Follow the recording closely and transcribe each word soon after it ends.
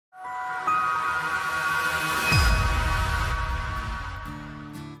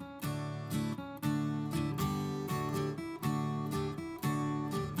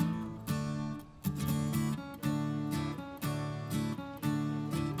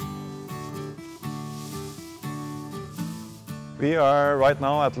We are right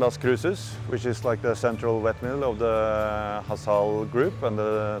now at Las Cruces, which is like the central wet mill of the Hasal group and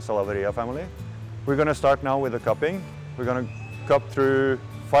the Salaverria family. We're going to start now with the cupping. We're going to cup through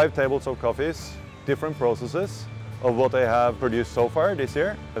 5 tables of coffees, different processes of what they have produced so far this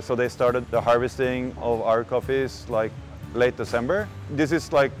year. So they started the harvesting of our coffees like late December. This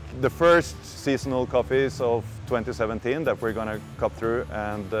is like the first seasonal coffees of 2017 that we're going to cup through,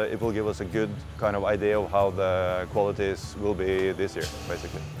 and it will give us a good kind of idea of how the qualities will be this year,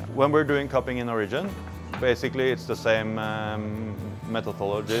 basically. When we're doing cupping in origin, basically it's the same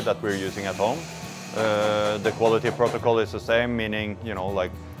methodology that we're using at home. The quality protocol is the same, meaning, you know,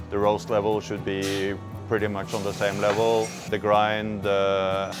 like the roast level should be pretty much on the same level, the grind,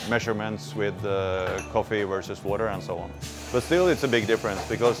 the measurements with the coffee versus water and so on. But still it's a big difference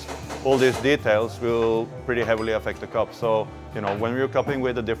because all these details will pretty heavily affect the cup. So, you know, when you're cupping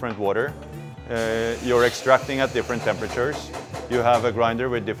with a different water, you're extracting at different temperatures, you have a grinder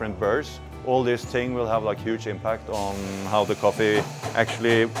with different burrs. All this thing will have like huge impact on how the coffee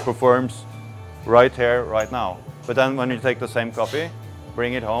actually performs right here, right now. But then when you take the same coffee,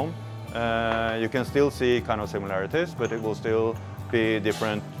 bring it home, you can still see kind of similarities, but it will still be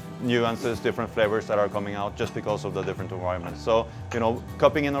different nuances, different flavors that are coming out just because of the different environments. So, you know,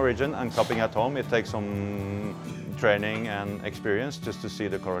 cupping in origin and cupping at home, it takes some training and experience just to see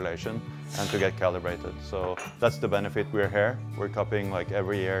the correlation and to get calibrated. So that's the benefit. We're here, we're cupping like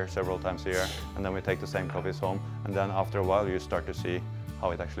every year, several times a year, and then we take the same coffees home, and then after a while you start to see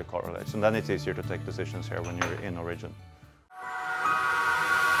how it actually correlates. And then it's easier to take decisions here when you're in origin.